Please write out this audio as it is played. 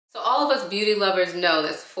So all of us beauty lovers know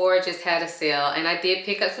that Sephora just had a sale, and I did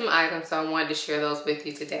pick up some items, so I wanted to share those with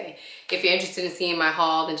you today. If you're interested in seeing my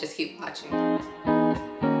haul, then just keep watching.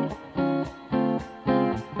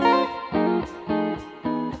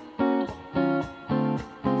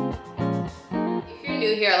 If you're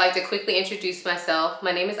new here, I'd like to quickly introduce myself.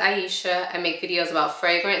 My name is Ayesha. I make videos about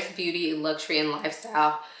fragrance, beauty, luxury, and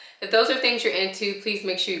lifestyle. If those are things you're into, please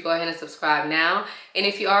make sure you go ahead and subscribe now. And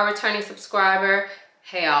if you are a returning subscriber,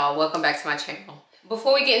 hey y'all, welcome back to my channel.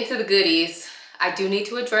 Before we get into the goodies, I do need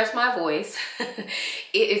to address my voice.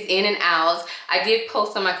 It is in and out. I did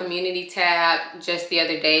post on my community tab just the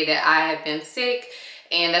other day that I have been sick,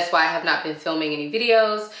 and that's why I have not been filming any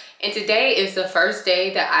videos. And today is the first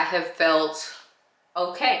day that I have felt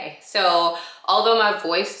okay. So although my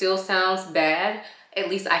voice still sounds bad, at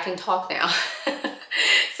least I can talk now.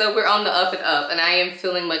 So we're on the up and up, and I am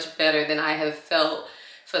feeling much better than I have felt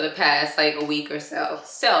for the past like a week or so.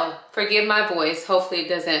 So forgive my voice. Hopefully it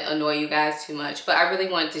doesn't annoy you guys too much, but I really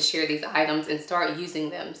wanted to share these items and start using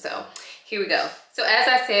them. So here we go. So as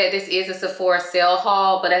I said, this is a Sephora sale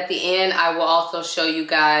haul, but at the end I will also show you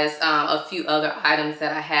guys a few other items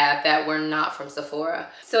that I have that were not from Sephora.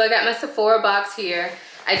 So I got my Sephora box here.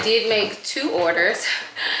 I did make 2 orders.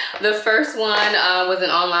 The first one was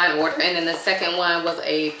an online order, and then the second one was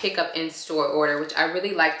a pickup in-store order, which I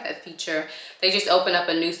really like that feature. They just opened up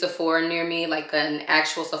a new Sephora near me, like an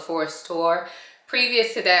actual Sephora store.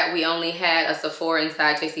 Previous to that, we only had a Sephora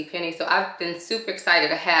inside JCPenney, so I've been super excited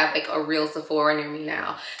to have like a real Sephora near me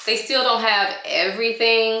now. They still don't have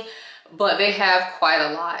everything, but they have quite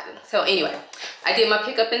a lot. So anyway, I did my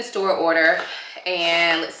pickup in-store order,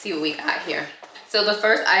 and let's see what we got here. So the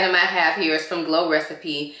first item I have here is from Glow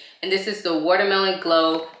Recipe, and this is the Watermelon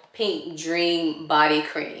Glow Pink Dream Body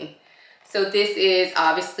Cream. So this is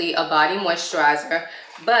obviously a body moisturizer,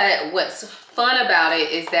 but what's fun about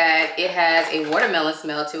it is that it has a watermelon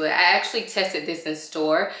smell to it. I actually tested this in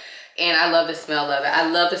store, and I love the smell of it. I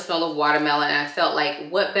love the smell of watermelon, and I felt like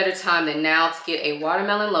what better time than now to get a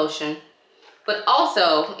watermelon lotion. But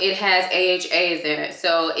also it has AHAs in it,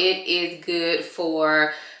 so it is good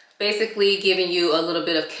for basically giving you a little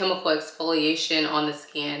bit of chemical exfoliation on the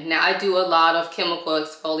skin. Now I do a lot of chemical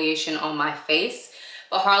exfoliation on my face,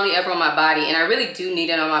 but hardly ever on my body, and I really do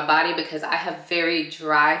need it on my body because I have very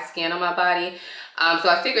dry skin on my body. So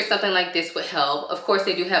I figured something like this would help. Of course,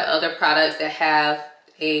 they do have other products that have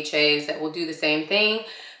AHAs that will do the same thing,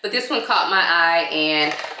 but this one caught my eye,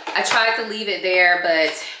 and I tried to leave it there,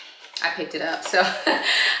 but I picked it up, so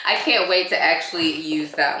I can't wait to actually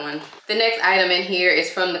use that one. The next item in here is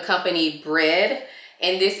from the company Bread,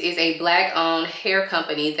 and this is a Black-owned hair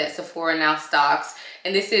company that Sephora now stocks,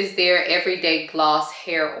 and this is their Everyday Gloss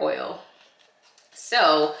Hair Oil.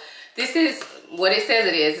 So this is what it says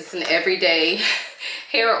it is. It's an everyday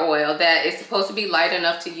hair oil that is supposed to be light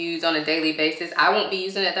enough to use on a daily basis. I won't be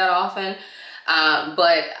using it that often,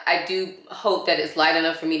 but I do hope that it's light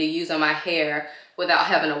enough for me to use on my hair without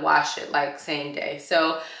having to wash it like same day.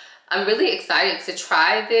 So I'm really excited to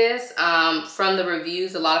try this. From the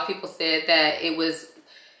reviews, a lot of people said that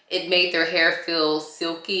it made their hair feel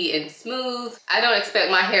silky and smooth. I don't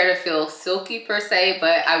expect my hair to feel silky per se,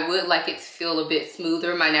 but I would like it to feel a bit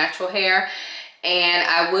smoother, my natural hair, and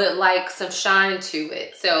I would like some shine to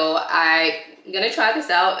it. So I'm gonna try this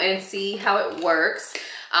out and see how it works.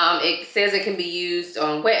 It says it can be used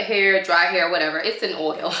on wet hair, dry hair, whatever. It's an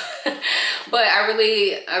oil. But I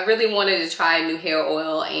really wanted to try a new hair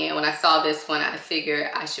oil, and when I saw this one, I figured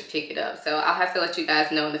I should pick it up. So I'll have to let you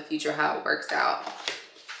guys know in the future how it works out.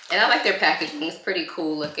 And I like their packaging. It's pretty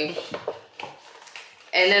cool looking.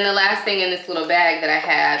 And then the last thing in this little bag that I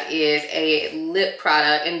have is a lip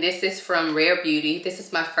product, and this is from Rare Beauty. This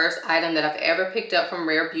is my first item that I've ever picked up from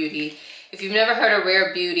Rare Beauty. If you've never heard of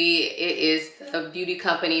Rare Beauty, it is a beauty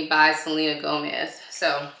company by Selena Gomez.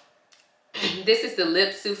 So this is the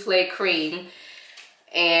Lip Souffle Cream,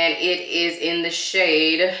 and it is in the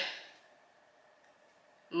shade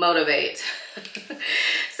Motivate.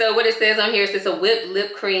 So what it says on here is it's a whipped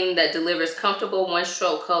lip cream that delivers comfortable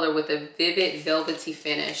one-stroke color with a vivid velvety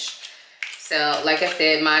finish. So like I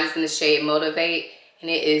said, mine is in the shade Motivate, and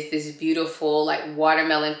it is this beautiful like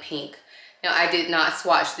watermelon pink. Now I did not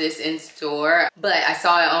swatch this in store, but I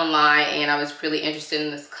saw it online and I was really interested in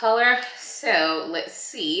this color. So let's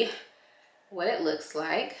see what it looks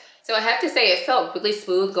like. So I have to say it felt really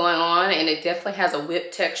smooth going on, and it definitely has a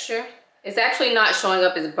whipped texture. It's actually not showing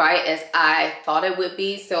up as bright as I thought it would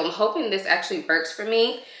be, so I'm hoping this actually works for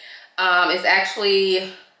me. It's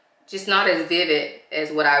actually just not as vivid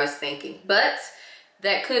as what I was thinking, but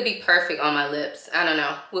that could be perfect on my lips. I don't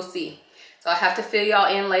know, we'll see. So I have to fill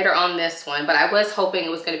y'all in later on this one, but I was hoping it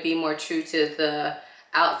was going to be more true to the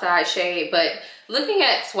outside shade. But looking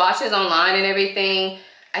at swatches online and everything,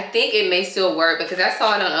 I think it may still work because I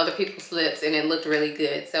saw it on other people's lips and it looked really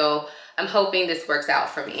good. So I'm hoping this works out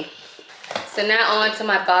for me. So now on to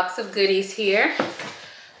my box of goodies here.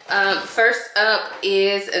 First up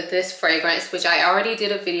is this fragrance, which I already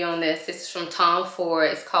did a video on this. This is from Tom Ford.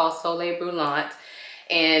 It's called Soleil Brûlante.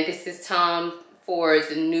 And this is Tom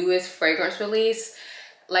Ford's newest fragrance release.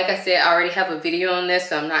 Like I said, I already have a video on this,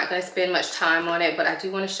 so I'm not going to spend much time on it. But I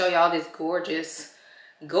do want to show y'all this gorgeous,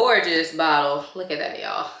 gorgeous bottle. Look at that,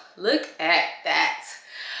 y'all. Look at that.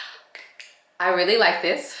 I really like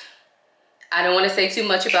this. I don't want to say too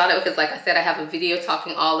much about it because, like I said, I have a video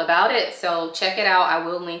talking all about it. So check it out. I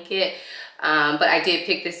will link it. But I did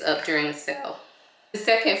pick this up during the sale. The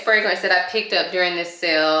second fragrance that I picked up during this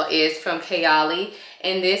sale is from Kayali.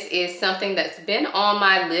 And this is something that's been on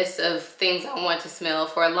my list of things I want to smell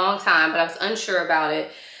for a long time, but I was unsure about it.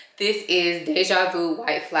 This is Deja Vu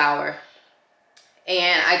White Flower.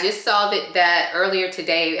 And I just saw that earlier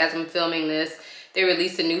today as I'm filming this, they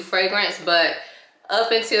released a new fragrance, but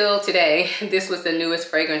up until today, this was the newest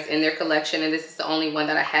fragrance in their collection, and this is the only one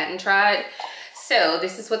that I hadn't tried. So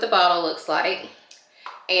this is what the bottle looks like.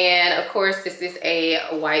 And of course, this is a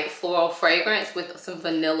white floral fragrance with some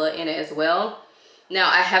vanilla in it as well. Now,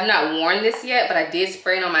 I have not worn this yet, but I did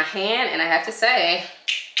spray it on my hand, and I have to say,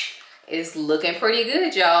 it's looking pretty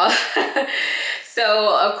good, y'all.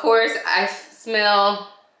 So of course, I smell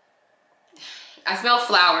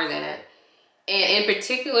flowers in it. And in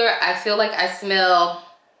particular, I feel like I smell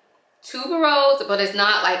tuberose, but it's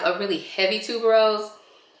not like a really heavy tuberose,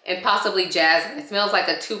 and possibly jasmine. It smells like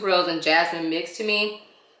a tuberose and jasmine mix to me,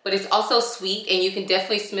 but it's also sweet, and you can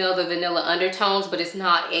definitely smell the vanilla undertones, but it's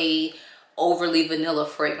not a overly vanilla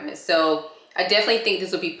fragrance. So I definitely think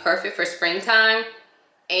this would be perfect for springtime.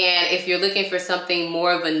 And if you're looking for something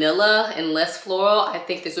more vanilla and less floral, I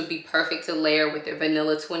think this would be perfect to layer with the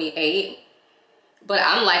Vanilla 28. But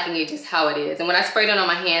I'm liking it just how it is. And when I sprayed it on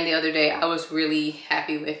my hand the other day, I was really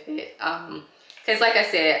happy with it. Because like I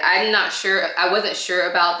said, I wasn't sure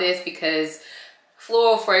about this because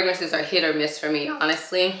floral fragrances are hit or miss for me,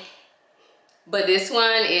 honestly. But this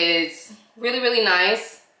one is really, really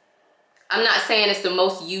nice. I'm not saying it's the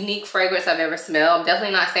most unique fragrance I've ever smelled. I'm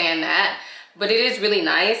definitely not saying that. But it is really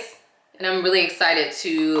nice. And I'm really excited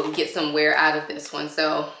to get some wear out of this one.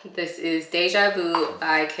 So this is Deja Vu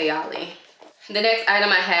by Kayali. The next item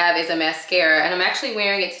I have is a mascara, and I'm actually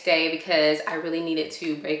wearing it today because I really needed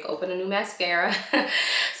to break open a new mascara.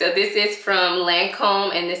 So this is from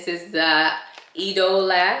Lancome, and this is the Edo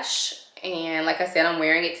Lash, and like I said, I'm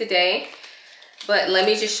wearing it today. But let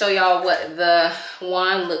me just show y'all what the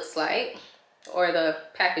wand looks like, or the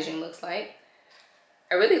packaging looks like.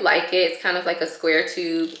 I really like it. It's kind of like a square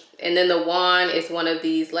tube, and then the wand is one of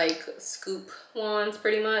these like scoop wands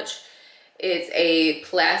pretty much. It's a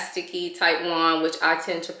plasticky type wand, which I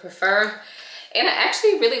tend to prefer. And I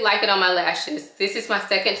actually really like it on my lashes. This is my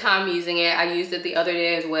second time using it. I used it the other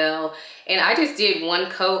day as well. And I just did one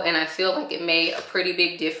coat, and I feel like it made a pretty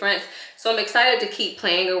big difference. So I'm excited to keep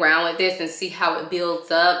playing around with this and see how it builds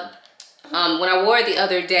up. When I wore it the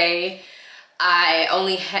other day, I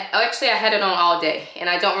had it on all day, and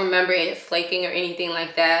I don't remember it flaking or anything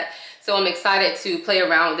like that. So I'm excited to play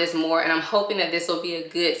around with this more, and I'm hoping that this will be a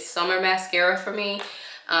good summer mascara for me.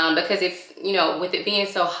 Because if, you know, with it being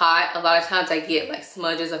so hot, a lot of times I get like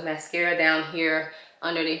smudges of mascara down here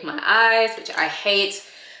underneath my eyes, which I hate.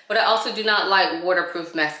 But I also do not like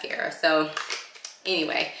waterproof mascara. So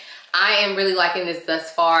anyway, I am really liking this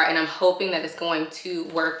thus far, and I'm hoping that it's going to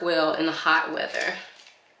work well in the hot weather.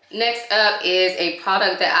 Next up is a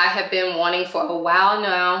product that I have been wanting for a while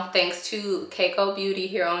now, thanks to Keiko Beauty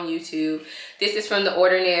here on YouTube. This is from The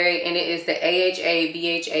Ordinary, and it is the AHA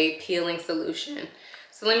BHA Peeling Solution.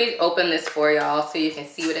 So let me open this for y'all so you can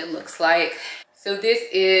see what it looks like. So this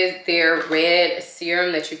is their red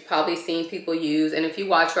serum that you've probably seen people use. And if you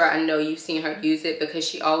watch her, I know you've seen her use it because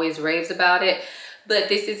she always raves about it. But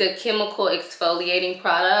this is a chemical exfoliating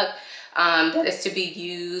product that is to be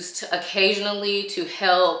used occasionally to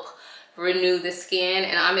help renew the skin,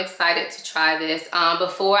 and I'm excited to try this.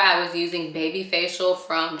 Before I was using Baby Facial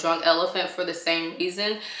from Drunk Elephant for the same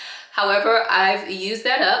reason. However, I've used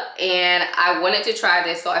that up, and I wanted to try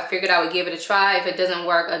this, so I figured I would give it a try. If it doesn't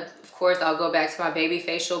work, of course I'll go back to my Baby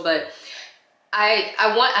Facial. But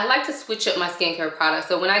I like to switch up my skincare products.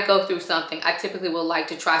 So when I go through something, I typically will like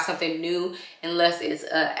to try something new unless it's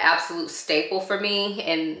an absolute staple for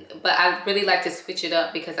me. But I really like to switch it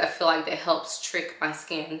up because I feel like that helps trick my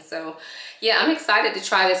skin. So yeah, I'm excited to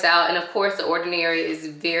try this out. And of course, The Ordinary is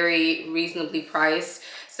very reasonably priced.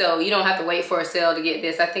 So you don't have to wait for a sale to get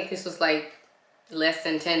this. I think this was like less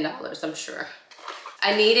than $10, I'm sure.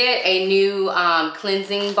 I needed a new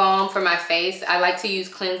cleansing balm for my face. I like to use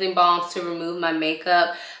cleansing balms to remove my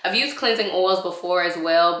makeup. I've used cleansing oils before as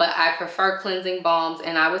well, but I prefer cleansing balms,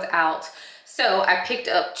 and I was out. So I picked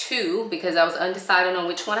up two because I was undecided on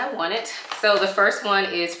which one I wanted. So the first one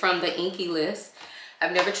is from the Inky List.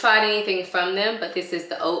 I've never tried anything from them, but this is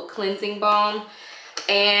the Oat Cleansing Balm.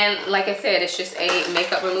 And like I said, it's just a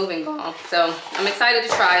makeup removing balm. So I'm excited to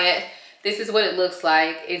try it. This is what it looks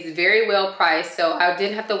like. It's very well priced, so I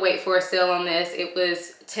didn't have to wait for a sale on this. It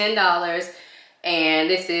was $10, and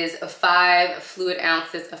this is 5 fluid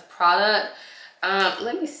ounces of product.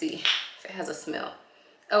 Let me see if it has a smell.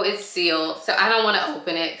 Oh, it's sealed, so I don't want to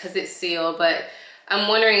open it because it's sealed, but I'm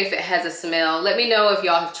wondering if it has a smell. Let me know if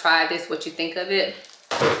y'all have tried this, what you think of it.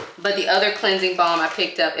 But the other cleansing balm I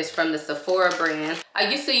picked up is from the Sephora brand. I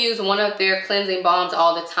used to use one of their cleansing balms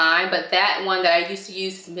all the time, but that one that I used to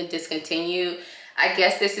use has been discontinued. I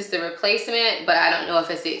guess this is the replacement, but I don't know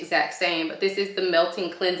if it's the exact same. But this is the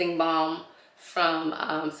Melting Cleansing Balm from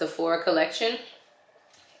Sephora collection.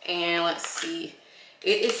 And let's see,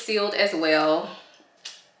 it is sealed as well.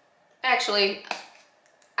 Actually,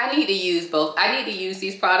 I need to use both. I need to use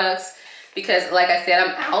these products because like I said,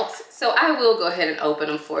 I'm out. So I will go ahead and open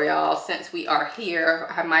them for y'all since we are here.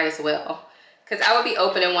 I might as well, because I will be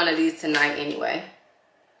opening one of these tonight anyway.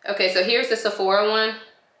 Okay, so here's the Sephora one.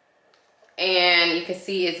 And you can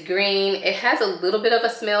see it's green. It has a little bit of a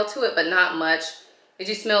smell to it, but not much. It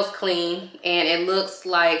just smells clean, and it looks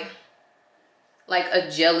like a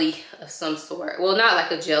jelly of some sort. Well, not like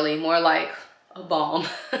a jelly, more like a balm,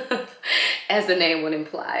 as the name would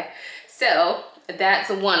imply. So that's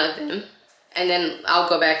one of them. And then I'll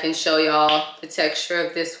go back and show y'all the texture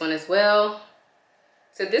of this one as well.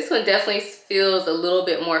 So this one definitely feels a little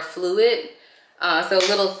bit more fluid. So a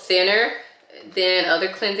little thinner than other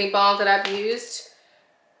cleansing balms that I've used.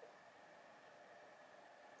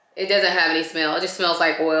 It doesn't have any smell. It just smells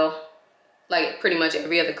like oil, like pretty much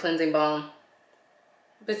every other cleansing balm.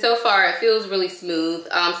 But so far it feels really smooth.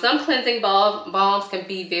 Some cleansing balms can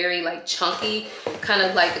be very like chunky, kind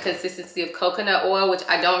of like the consistency of coconut oil, which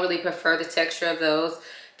I don't really prefer the texture of those.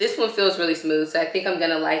 This one feels really smooth, so I think I'm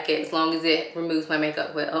gonna like it as long as it removes my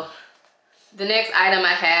makeup well. The next item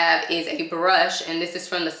I have is a brush, and this is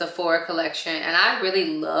from the Sephora collection, and I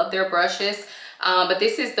really love their brushes. But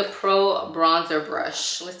this is the Pro Bronzer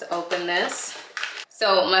Brush. Let's open this.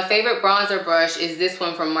 So my favorite bronzer brush is this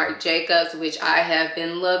one from Marc Jacobs, which I have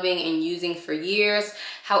been loving and using for years.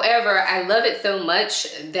 However, I love it so much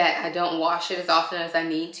that I don't wash it as often as I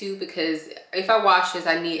need to, because if I wash this,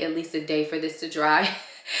 I need at least a day for this to dry.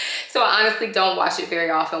 So I honestly don't wash it very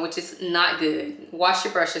often, which is not good. Wash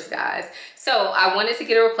your brushes, guys. So I wanted to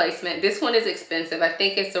get a replacement. This one is expensive. I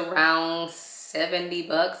think it's around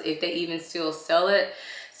 $70 if they even still sell it.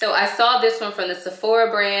 So I saw this one from the Sephora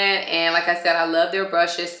brand, and like I said, I love their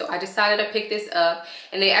brushes, so I decided to pick this up,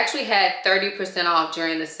 and they actually had 30% off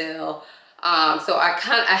during the sale. So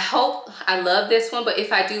I love this one, but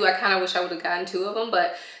if I do, I kind of wish I would have gotten 2 of them,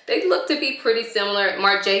 but they look to be pretty similar.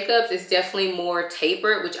 Marc Jacobs is definitely more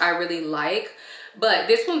tapered, which I really like, but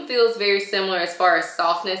this one feels very similar as far as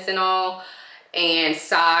softness and all, and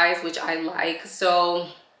size, which I like. So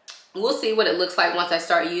we'll see what it looks like once I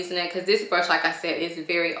start using it, because this brush, like I said, is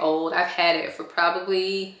very old. I've had it for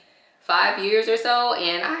probably 5 years or so,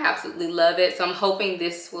 and I absolutely love it. So I'm hoping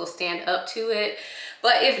this will stand up to it.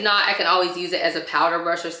 But if not, I can always use it as a powder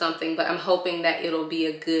brush or something, but I'm hoping that it'll be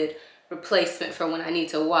a good replacement for when I need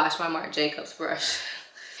to wash my Marc Jacobs brush.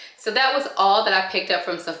 So that was all that I picked up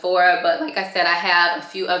from Sephora, but like I said, I have a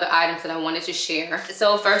few other items that I wanted to share.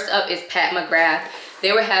 So first up is Pat McGrath.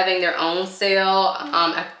 They were having their own sale.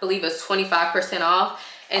 I believe it was 25% off.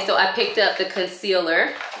 And so I picked up the concealer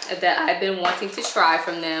that I've been wanting to try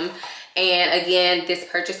from them. And again, this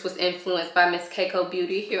purchase was influenced by Miss Keiko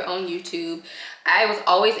Beauty here on YouTube. I was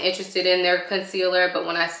always interested in their concealer, but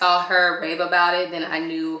when I saw her rave about it, then I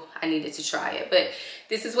knew I needed to try it. But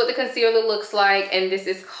this is what the concealer looks like, and this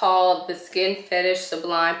is called the Skin Fetish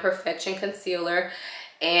Sublime Perfection Concealer.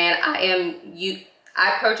 And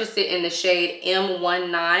I purchased it in the shade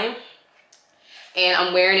M19, and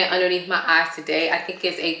I'm wearing it underneath my eyes today. I think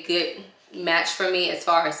it's a good match for me as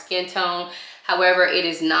far as skin tone. However, it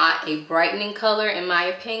is not a brightening color in my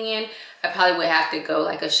opinion. I probably would have to go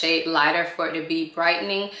like a shade lighter for it to be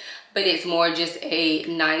brightening, but it's more just a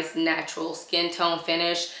nice natural skin tone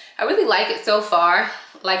finish. I really like it so far.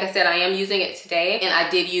 Like I said, I am using it today, and I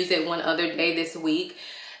did use it one other day this week,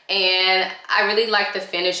 and I really like the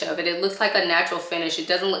finish of it. It looks like a natural finish. It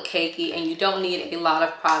doesn't look cakey, and you don't need a lot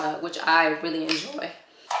of product, which I really enjoy.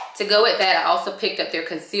 To go with that, I also picked up their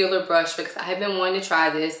concealer brush because I have been wanting to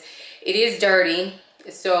try this. It is dirty,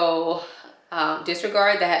 so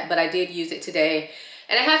disregard that, but I did use it today,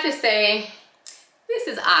 and I have to say, this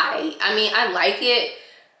is I mean, I like it,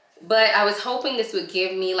 but I was hoping this would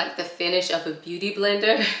give me like the finish of a beauty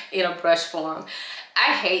blender in a brush form.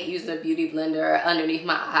 I hate using a beauty blender underneath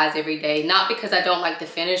my eyes every day, not because I don't like the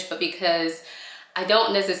finish, but because I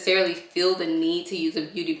don't necessarily feel the need to use a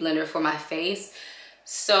beauty blender for my face.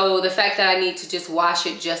 So the fact that I need to just wash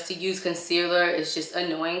it just to use concealer is just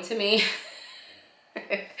annoying to me.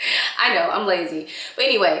 I know, I'm lazy. But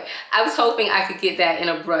anyway, I was hoping I could get that in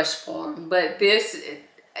a brush form, but this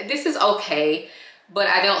is okay, but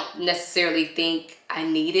I don't necessarily think I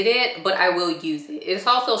needed it, but I will use it. It's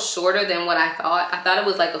also shorter than what I thought. I thought it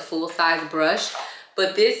was like a full-size brush,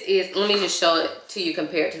 but this is, let me just show it to you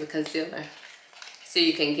compared to the concealer so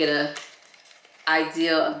you can get an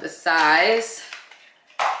idea of the size.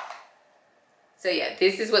 So yeah,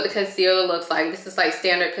 this is what the concealer looks like. This is like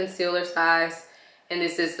standard concealer size, and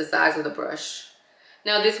this is the size of the brush.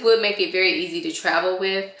 Now this would make it very easy to travel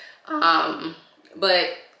with, but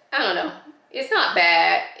I don't know. It's not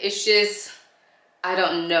bad. It's just, I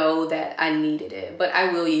don't know that I needed it, but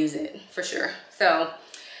I will use it for sure. So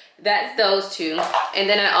that's those two. And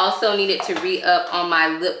then I also needed to re-up on my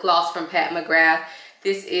lip gloss from Pat McGrath.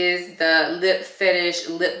 This is the Lip Fetish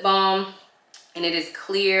Lip Balm, and it is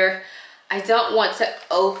clear. I don't want to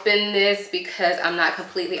open this because I'm not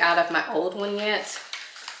completely out of my old one yet.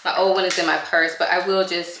 My old one is in my purse, but I will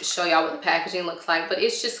just show y'all what the packaging looks like. But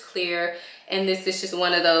it's just clear, and this is just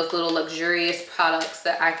one of those little luxurious products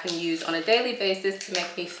that I can use on a daily basis to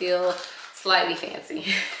make me feel slightly fancy.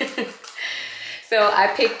 So I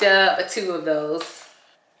picked up 2 of those.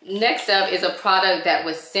 Next up is a product that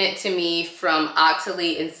was sent to me from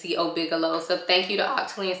Octoly and C.O. Bigelow. So thank you to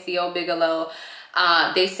Octoly and C.O. Bigelow.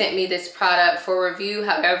 They sent me this product for review.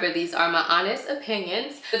 However, these are my honest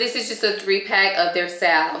opinions. So this is just a 3-pack of their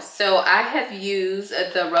salves. So I have used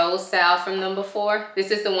the Rose salve from them before.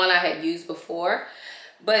 This is the one I had used before.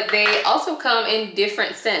 But they also come in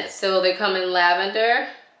different scents. So they come in lavender,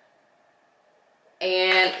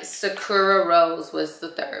 and Sakura Rose was the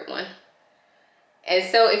 3rd one. And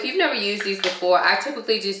so if you've never used these before, I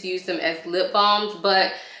typically just use them as lip balms,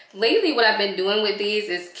 but lately what I've been doing with these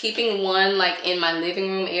is keeping one like in my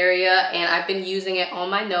living room area, and I've been using it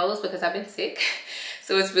on my nose because I've been sick.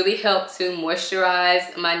 So it's really helped to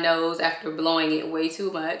moisturize my nose after blowing it way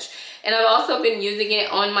too much. And I've also been using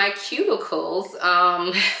it on my cuticles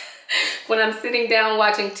when I'm sitting down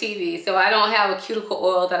watching TV. So I don't have a cuticle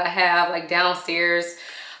oil that I have like downstairs.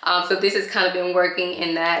 So this has kind of been working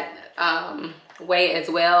in that way as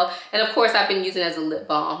well. And of course I've been using it as a lip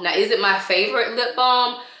balm. Now, is it my favorite lip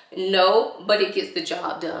balm? No, but it gets the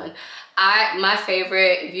job done. My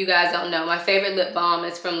favorite, if you guys don't know, my favorite lip balm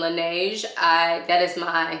is from Laneige. That is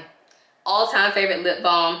my all-time favorite lip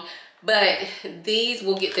balm. But these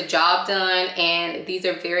will get the job done, and these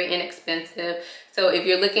are very inexpensive. So if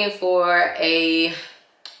you're looking for a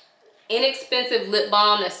inexpensive lip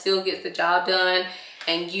balm that still gets the job done,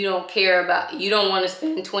 and you don't want to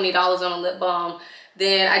spend $20 on a lip balm,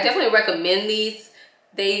 then I definitely recommend these.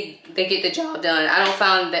 They get the job done. I don't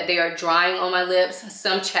find that they are drying on my lips.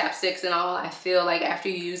 Some chapsticks and all, I feel like after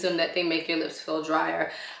you use them that they make your lips feel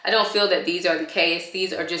drier. I don't feel that these are the case.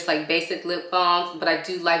 These are just like basic lip balms, but I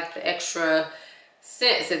do like the extra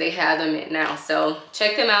scents that they have them in now. So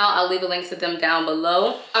check them out. I'll leave a link to them down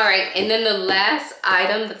below. All right, and then the last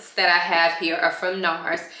items that I have here are from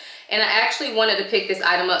NARS. And I actually wanted to pick this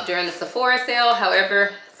item up during the Sephora sale.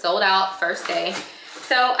 However, sold out first day.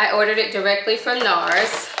 So I ordered it directly from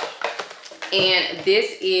NARS. And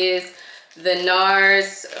this is the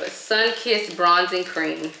NARS Sun Kiss Bronzing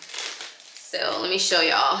Cream. So let me show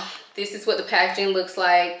y'all. This is what the packaging looks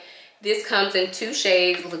like. This comes in 2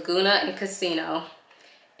 shades, Laguna and Casino.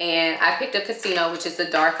 And I picked up Casino, which is the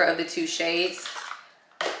darker of the 2 shades.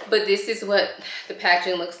 But this is what the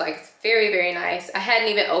packaging looks like. It's very, very nice. I hadn't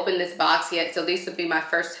even opened this box yet, so this would be my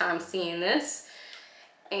first time seeing this.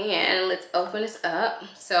 And let's open this up.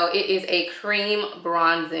 So it is a cream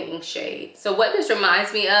bronzing shade. So what this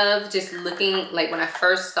reminds me of, just looking like when I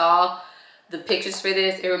first saw the pictures for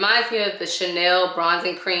this, it reminds me of the Chanel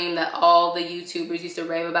bronzing cream that all the YouTubers used to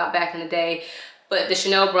rave about back in the day. but the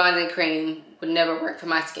Chanel bronzing cream would never work for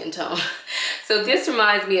my skin tone. So this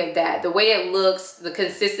reminds me of that. The way it looks, the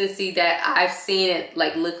consistency that I've seen it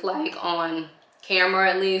like look like on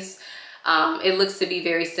camera at least, it looks to be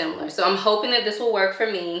very similar. So I'm hoping that this will work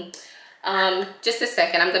for me. Just a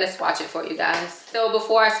second, I'm gonna swatch it for you guys. So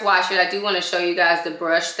before I swatch it, I do want to show you guys the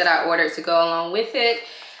brush that I ordered to go along with it.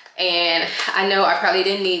 And I know I probably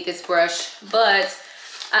didn't need this brush, but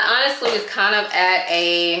I honestly was kind of at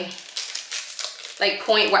a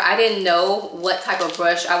point where I didn't know what type of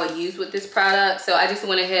brush I would use with this product. So I just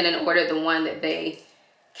went ahead and ordered the one that they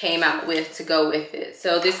came out with to go with it.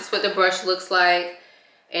 So this is what the brush looks like,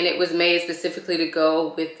 and it was made specifically to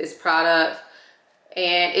go with this product.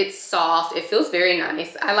 And it's soft, it feels very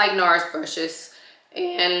nice. I like NARS brushes,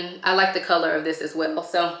 and I like the color of this as well.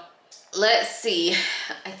 So let's see,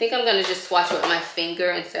 I think I'm gonna just swatch it with my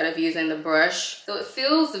finger instead of using the brush. So it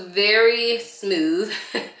feels very smooth.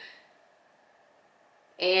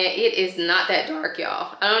 And it is not that dark,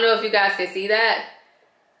 y'all. I don't know if you guys can see that,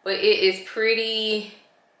 but it is pretty,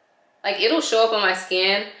 like, it'll show up on my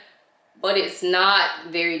skin, but it's not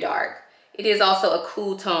very dark. It is also a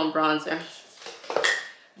cool tone bronzer.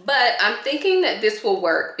 But I'm thinking that this will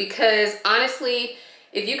work because honestly,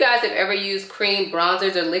 if you guys have ever used cream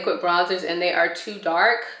bronzers or liquid bronzers and they are too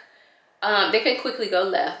dark, they can quickly go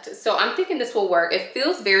left. So I'm thinking this will work. It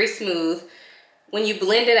feels very smooth. When you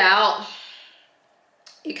blend it out,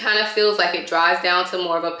 it kind of feels like it dries down to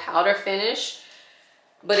more of a powder finish,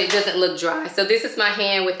 but it doesn't look dry. So this is my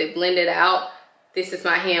hand with it blended out. This is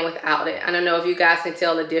my hand without it. I don't know if you guys can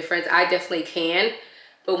tell the difference. I definitely can.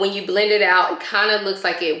 But when you blend it out, it kind of looks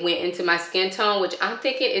like it went into my skin tone, which I'm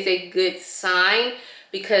thinking is a good sign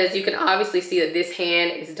because you can obviously see that this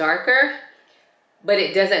hand is darker, but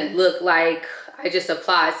it doesn't look like I just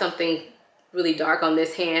applied something really dark on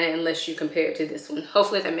this hand unless you compare it to this one.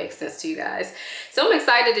 Hopefully that makes sense to you guys. So I'm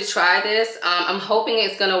excited to try this. I'm hoping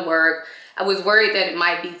it's gonna work. I was worried that it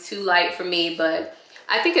might be too light for me, but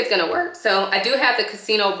I think it's gonna work. So I do have the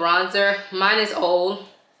Casino bronzer. Mine is old,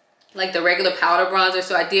 like the regular powder bronzer,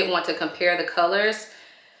 so I did want to compare the colors.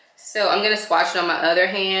 So I'm gonna swatch it on my other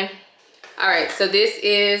hand. All right, so this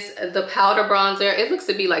is the powder bronzer. It looks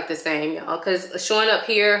to be like the same, y'all, because showing up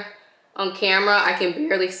here on camera, I can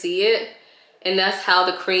barely see it. And that's how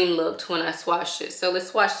the cream looked when I swatched it. So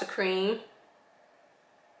let's swatch the cream.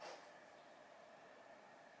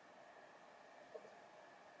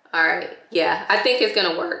 All right, yeah, I think it's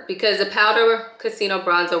gonna work because the powder Casino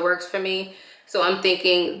bronzer works for me. So I'm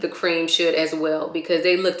thinking the cream should as well because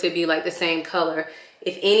they look to be like the same color.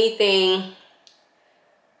 If anything,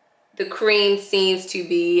 the cream seems to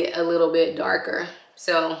be a little bit darker.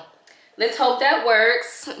 So let's hope that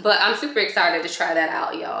works, but I'm super excited to try that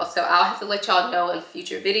out, y'all. So I'll have to let y'all know in a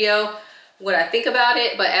future video what I think about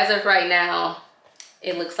it, but as of right now,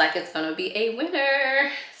 it looks like it's gonna be a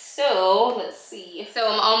winner. So let's see. So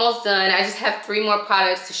I'm almost done. I just have 3 more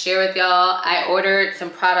products to share with y'all. I ordered some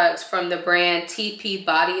products from the brand TP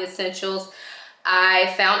Body Essentials.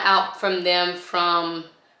 I found out from them from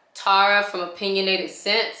Tera from Opinionated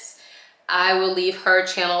Scents. I will leave her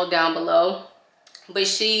channel down below. But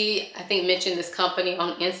she, I think, mentioned this company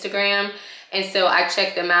on Instagram. And so I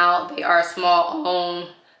checked them out. They are a small-owned,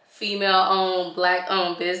 female-owned,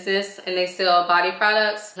 black-owned business. And they sell body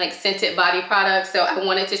products, like scented body products. So I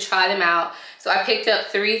wanted to try them out. So I picked up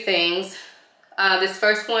 3 things. This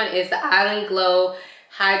first one is the Island Glow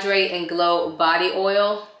Hydrate and Glow Body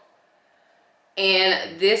Oil.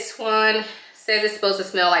 And this one says it's supposed to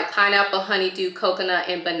smell like pineapple, honeydew, coconut,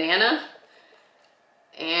 and banana.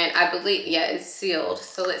 And I believe, yeah, it's sealed.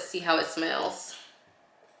 So let's see how it smells.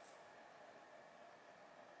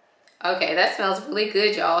 Okay, that smells really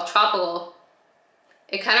good, y'all. Tropical.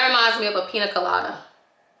 It kind of reminds me of a pina colada.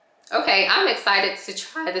 Okay, I'm excited to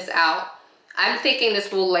try this out. I'm thinking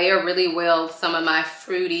this will layer really well with some of my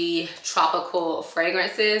fruity, tropical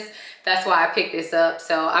fragrances. That's why I picked this up.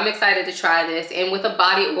 So I'm excited to try this. And with a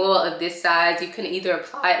body oil of this size, you can either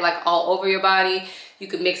apply it like all over your body. You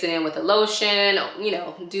could mix it in with a lotion, you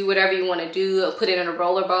know, do whatever you want to do. Put it in a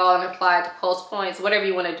roller ball and apply it to pulse points, whatever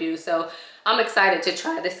you want to do. So I'm excited to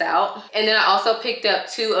try this out. And then I also picked up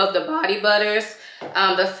 2 of the body butters.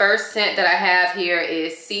 The first scent that I have here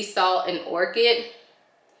is Sea Salt and Orchid.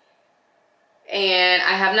 And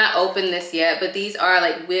I have not opened this yet, but these are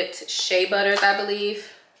like whipped shea butters, I believe.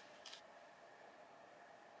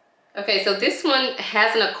 Okay, so this one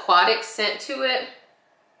has an aquatic scent to it,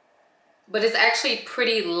 but it's actually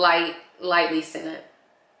pretty lightly scented.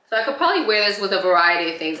 So I could probably wear this with a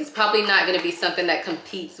variety of things. It's probably not gonna be something that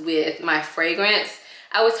competes with my fragrance.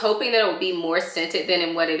 I was hoping that it would be more scented than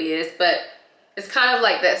in what it is, but It's kind of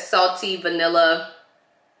like that salty vanilla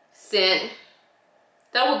scent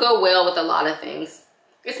that will go well with a lot of things.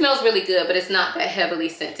 It smells really good, but it's not that heavily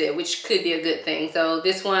scented, which could be a good thing. So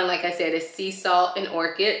this one, like I said, is sea salt and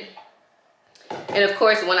orchid. And of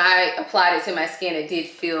course, when I applied it to my skin, it did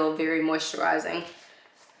feel very moisturizing.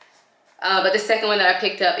 But the second one that I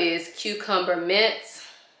picked up is cucumber mint.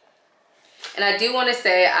 And I do want to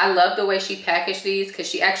say I love the way she packaged these, because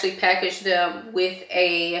she actually packaged them with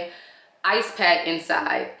a ice pack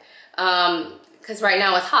inside. Because right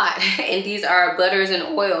now it's hot and these are butters and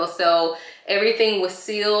oils, so everything was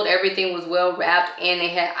sealed, everything was well wrapped, and they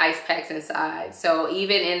had ice packs inside. So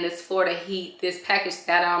even in this Florida heat, this package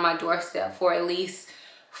sat on my doorstep for at least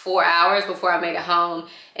 4 hours before I made it home,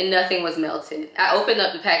 and nothing was melted. I opened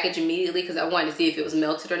up the package immediately because I wanted to see if it was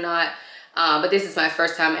melted or not. But this is my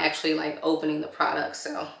first time actually like opening the product,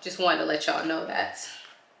 so just wanted to let y'all know that.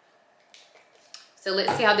 So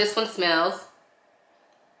let's see how this one smells.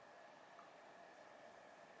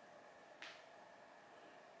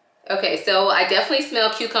 Okay, so I definitely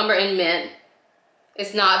smell cucumber and mint.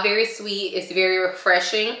 It's not very sweet, it's very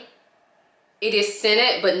refreshing. It is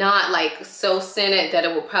scented, but not like so scented that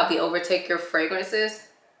it will probably overtake your fragrances.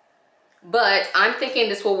 But I'm thinking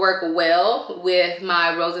this will work well with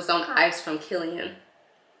my Roses on Ice from Kilian.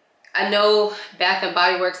 I know Bath &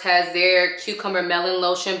 Body Works has their cucumber melon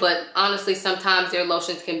lotion, but honestly, sometimes their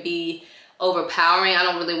lotions can be overpowering. I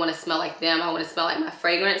don't really want to smell like them. I want to smell like my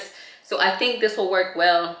fragrance. So I think this will work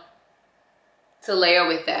well to layer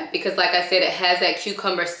with that, because like I said, it has that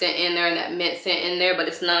cucumber scent in there and that mint scent in there, but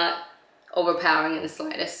it's not overpowering in the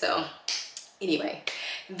slightest. So anyway,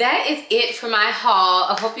 that is it for my haul.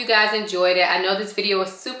 I hope you guys enjoyed it. I know this video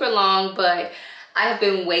was super long, but I have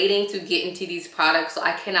been waiting to get into these products, so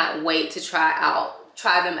I cannot wait to try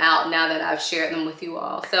them out now that I've shared them with you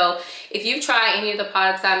all. So if you've tried any of the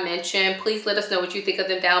products I mentioned, please let us know what you think of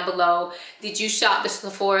them down below. Did you shop the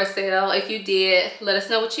Sephora sale? If you did, let us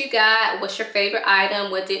know what you got. What's your favorite item?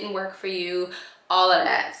 What didn't work for you? All of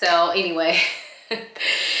that. So anyway,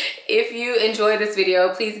 if you enjoyed this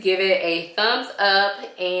video, please give it a thumbs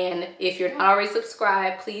up, and if you're not already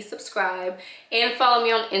subscribed, please subscribe and follow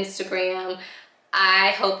me on Instagram. I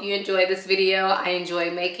hope you enjoyed this video. I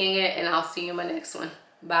enjoyed making it, and I'll see you in my next one.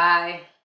 Bye.